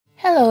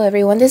Hello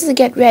everyone, this is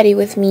Get Ready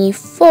with me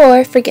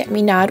for Forget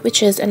Me Not,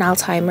 which is an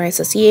Alzheimer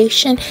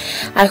association.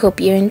 I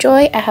hope you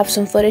enjoy. I have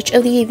some footage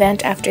of the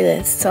event after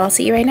this, so I'll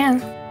see you right now.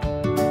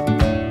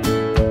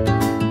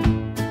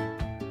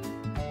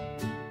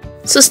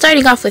 So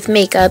starting off with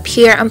makeup,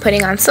 here I'm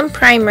putting on some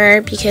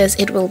primer because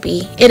it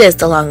is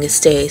the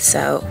longest day,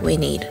 so we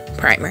need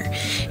primer.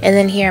 And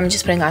then here I'm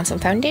just putting on some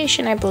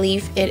foundation. I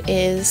believe it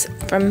is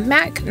from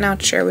MAC, not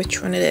sure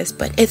which one it is,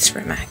 but it's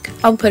from MAC.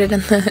 I'll put it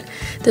in the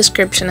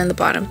description in the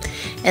bottom.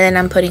 And then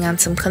I'm putting on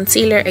some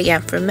concealer,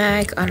 again from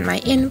MAC, on my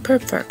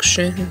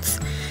imperfections,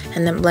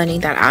 and then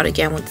blending that out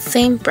again with the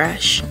same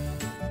brush.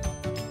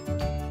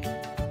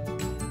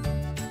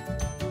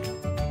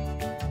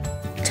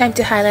 Time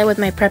to highlight with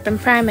my Prep and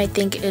Prime. I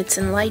think it's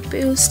in Light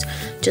Boost.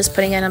 Just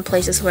putting it in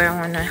places where I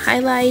want to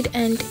highlight,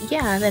 and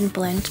yeah, then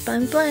blend.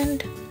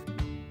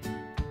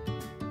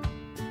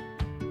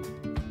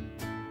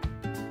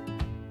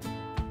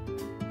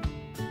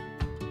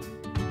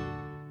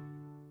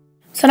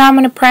 So now I'm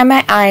going to prime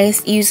my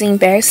eyes using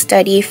Bare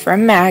Study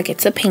from MAC.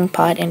 It's a pink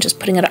pot, and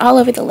just putting it all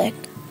over the lid.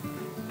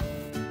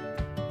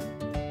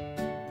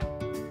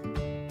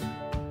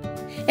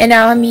 And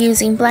now I'm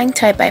using Blank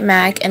Type by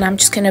MAC, and I'm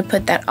just going to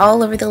put that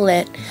all over the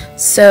lid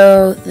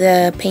so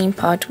the paint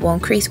pot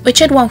won't crease,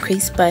 which it won't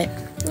crease, but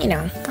you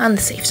know, on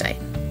the safe side.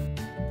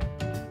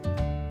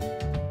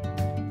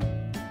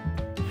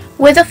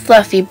 With a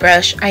fluffy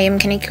brush, I am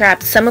going to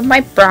grab some of my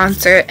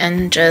bronzer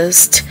and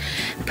just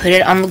put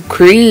it on the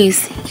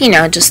crease, you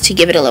know, just to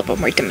give it a little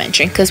bit more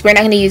dimension, because we're not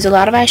going to use a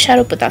lot of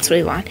eyeshadow, but that's what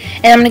we want.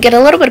 And I'm going to get a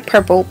little bit of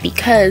purple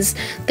because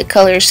the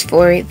colors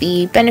for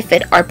the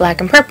Benefit are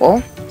black and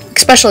purple,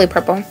 especially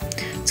purple.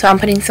 So I'm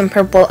putting some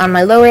purple on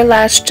my lower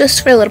lash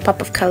just for a little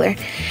pop of color.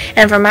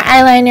 And for my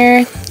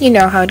eyeliner, you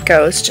know how it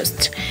goes,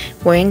 just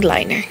wearing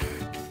liner.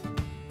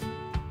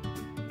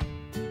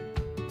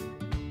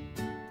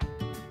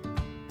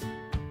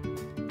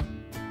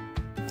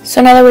 So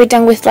now that we're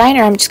done with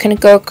liner, I'm just going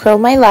to go curl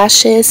my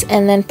lashes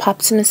and then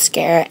pop some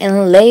mascara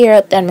and layer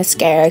up that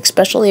mascara,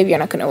 especially if you're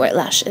not going to wear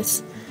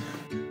lashes.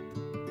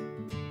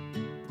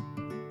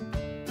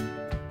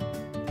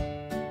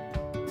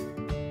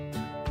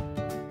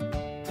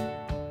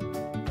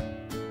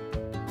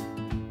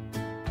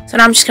 So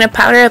now I'm just going to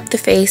powder up the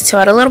face to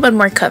add a little bit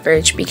more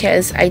coverage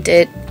because I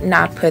did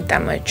not put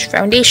that much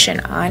foundation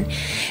on.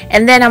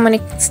 And then I'm going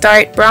to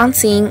start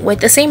bronzing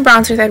with the same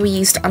bronzer that we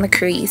used on the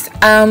crease.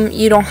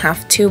 You don't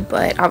have to,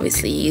 but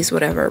obviously use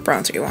whatever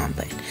bronzer you want,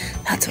 but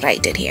that's what I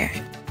did here.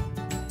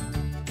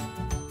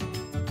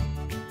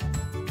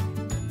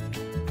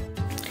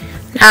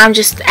 Now I'm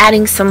just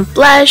adding some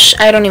blush.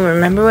 I don't even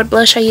remember what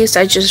blush I used.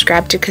 I just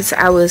grabbed it because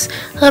I was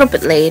a little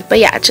bit late. But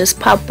yeah, just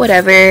pop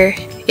whatever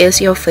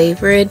is your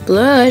favorite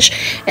blush,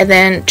 and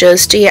then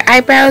just do your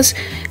eyebrows.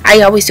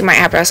 I always do my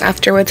eyebrows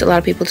afterwards. A lot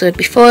of people do it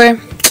before.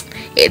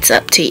 It's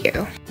up to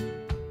you.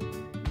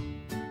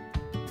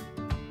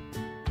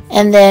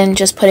 And then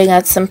just putting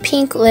out some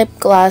pink lip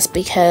gloss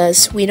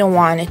because we don't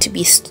want it to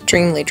be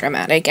extremely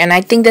dramatic. And I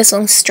think this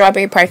one's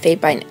Strawberry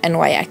Parfait by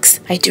NYX.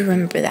 I do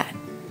remember that.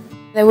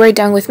 Then we're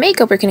done with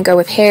makeup, we're going to go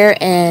with hair,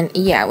 and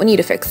yeah, we need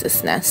to fix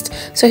this nest.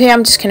 So here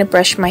I'm just going to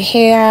brush my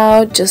hair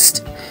out,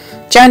 just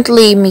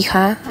gently,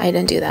 mija, I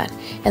didn't do that.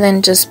 And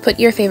then just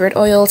put your favorite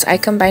oils. I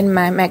combined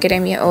my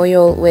macadamia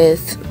oil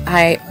with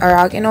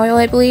argan oil,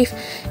 I believe.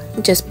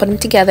 Just put them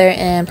together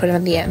and put them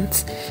at the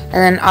ends. And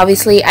then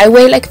obviously I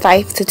wait like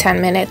 5 to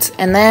 10 minutes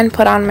and then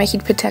put on my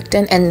heat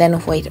protectant and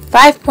then wait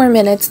 5 more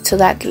minutes to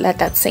let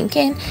that sink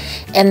in,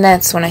 and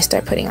that's when I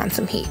start putting on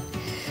some heat.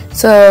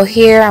 So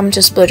here I'm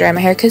just blow drying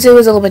my hair because it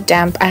was a little bit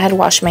damp. I had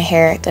washed my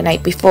hair the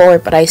night before,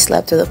 but I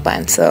slept through the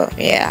bun, so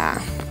yeah.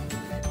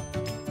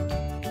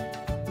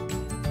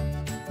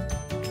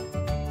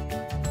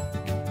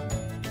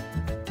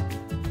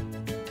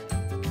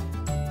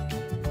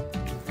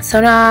 So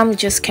now I'm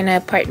just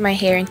gonna part my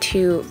hair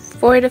into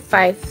 4 to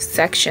 5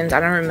 sections, I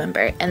don't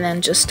remember, and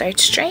then just start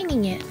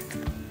straightening it.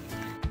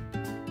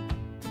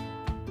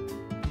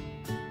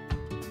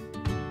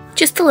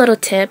 Just a little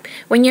tip,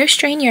 when you're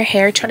straightening your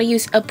hair, try to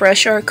use a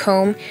brush or a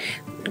comb.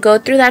 Go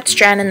through that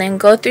strand and then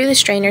go through the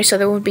strainer so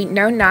there will be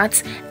no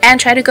knots, and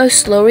try to go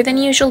slower than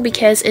usual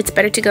because it's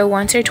better to go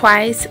once or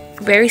twice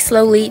very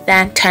slowly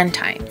than 10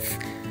 times.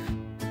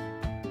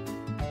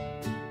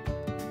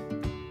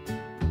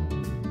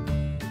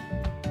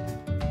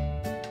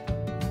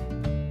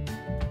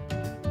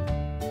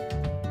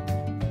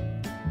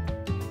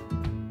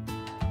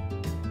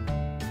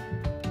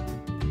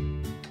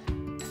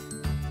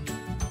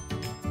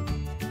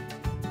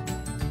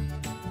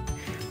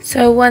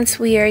 So once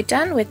we are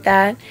done with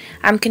that,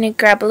 I'm going to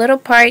grab a little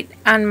part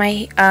on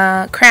my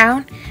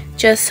crown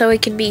just so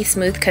it can be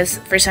smooth, because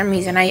for some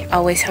reason I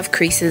always have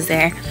creases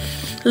there.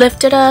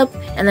 Lift it up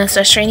and then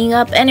start straightening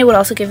up, and it would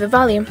also give it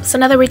volume. So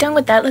now that we're done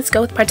with that, let's go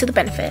with parts of the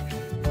Benefit.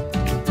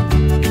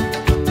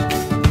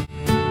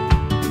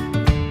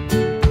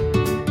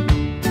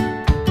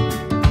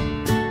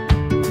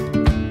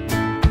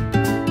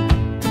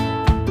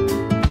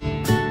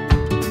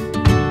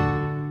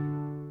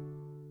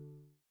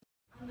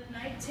 On the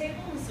night table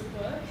is a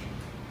book.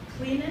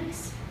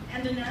 Kleenex,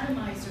 and an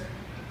atomizer.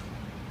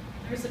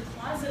 There's a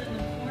closet in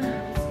the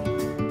corner.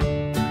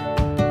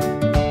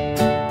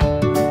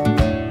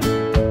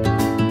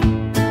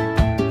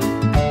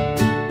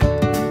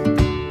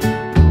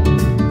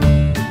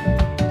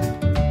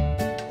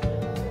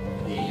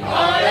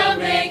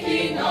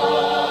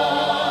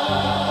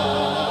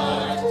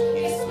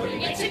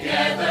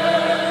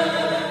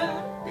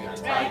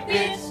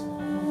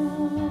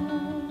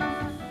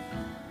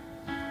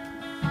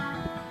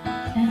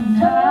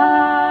 And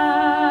I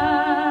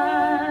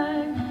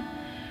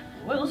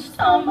will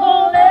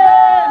stumble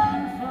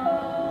and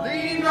fall.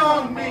 Lean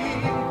on me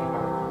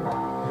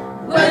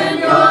when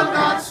you're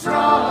not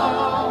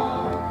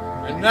strong,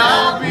 and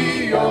I'll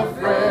be your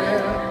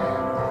friend.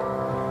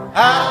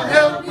 I'll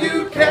help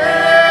you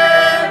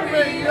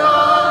carry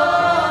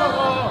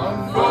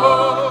on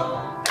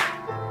for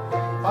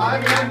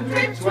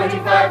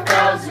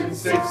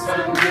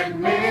 525,600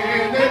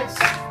 minutes.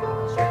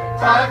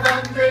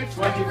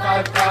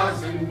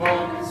 525,000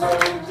 more